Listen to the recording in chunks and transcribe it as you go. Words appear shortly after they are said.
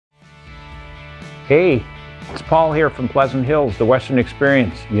Hey, it's Paul here from Pleasant Hills, the Western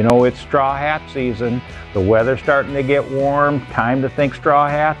Experience. You know, it's straw hat season. The weather's starting to get warm. Time to think straw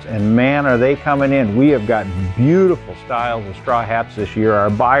hats, and man, are they coming in. We have got beautiful styles of straw hats this year. Our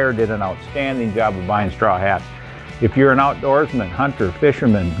buyer did an outstanding job of buying straw hats. If you're an outdoorsman, hunter,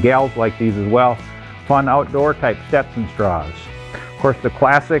 fisherman, gals like these as well, fun outdoor type Stetson straws. Of course, the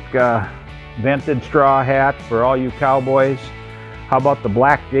classic vented straw hat for all you cowboys. How about the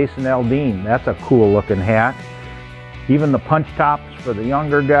black Jason Aldean? That's a cool looking hat. Even the punch tops for the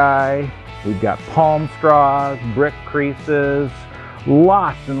younger guy. We've got palm straws, brick creases,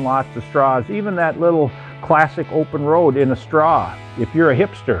 lots and lots of straws. Even that little classic open road in a straw. If you're a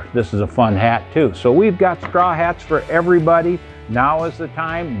hipster, this is a fun hat too. So we've got straw hats for everybody. Now is the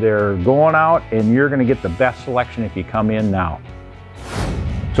time. They're going out and you're gonna get the best selection if you come in now.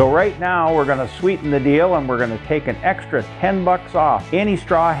 So right now we're going to sweeten the deal and we're going to take an extra 10 bucks off any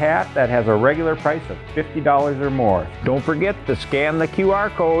straw hat that has a regular price of $50 or more. Don't forget to scan the QR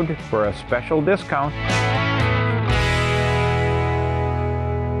code for a special discount.